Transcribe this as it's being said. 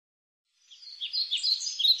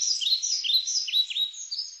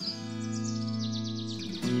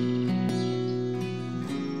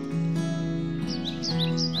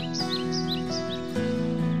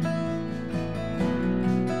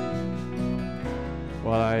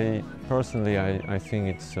Well, I think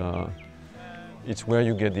it's where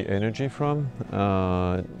you get the energy from.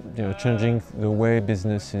 Changing the way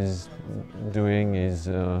business is doing is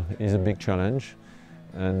a big challenge,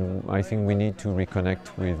 and I think we need to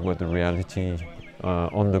reconnect with what the reality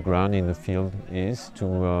on the ground in the field is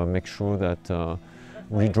to make sure that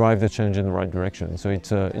we drive the change in the right direction. So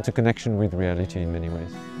it's a connection with reality in many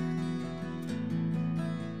ways.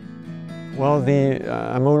 Well,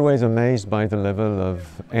 I'm always amazed by the level of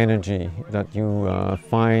energy that you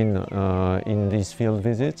find in these field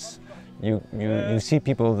visits. You see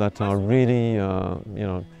people that are really,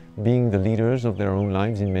 being the leaders of their own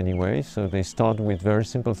lives in many ways. So they start with very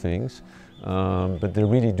simple things, but they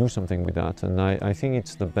really do something with that. And I think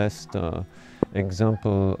it's the best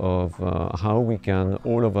example of how we can,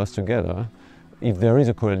 all of us together, if there is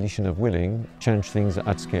a coalition of willing, change things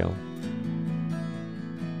at scale.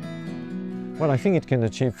 Well, I think it can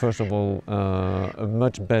achieve, first of all, a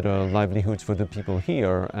much better livelihoods for the people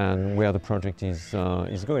here and where the project is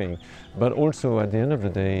going. But also, at the end of the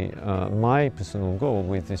day, my personal goal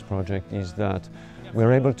with this project is that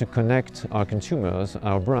we're able to connect our consumers,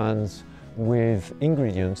 our brands, with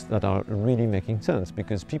ingredients that are really making sense.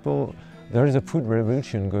 Because there is a food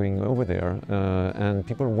revolution going over there, and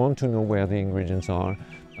people want to know where the ingredients are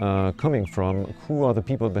coming from, who are the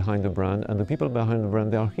people behind the brand, and the people behind the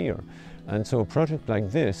brand, they are here. And so a project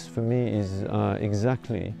like this, for me, is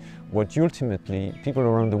exactly what ultimately people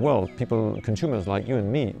around the world, consumers like you and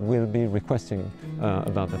me, will be requesting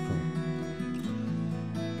about their food.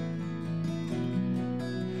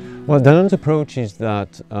 Well, Danone's approach is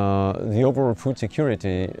that the overall food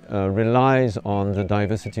security relies on the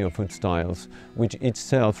diversity of food styles, which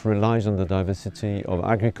itself relies on the diversity of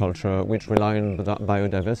agriculture, which relies on the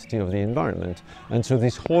biodiversity of the environment. And so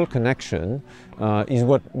this whole connection is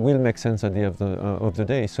what will make sense at the end of the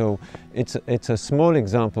day. So it's a small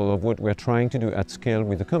example of what we're trying to do at scale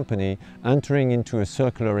with the company, entering into a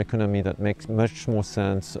circular economy that makes much more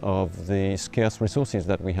sense of the scarce resources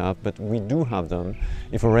that we have, but we do have them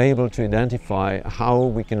if we're able to identify how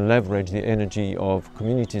we can leverage the energy of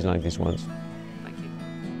communities like these ones.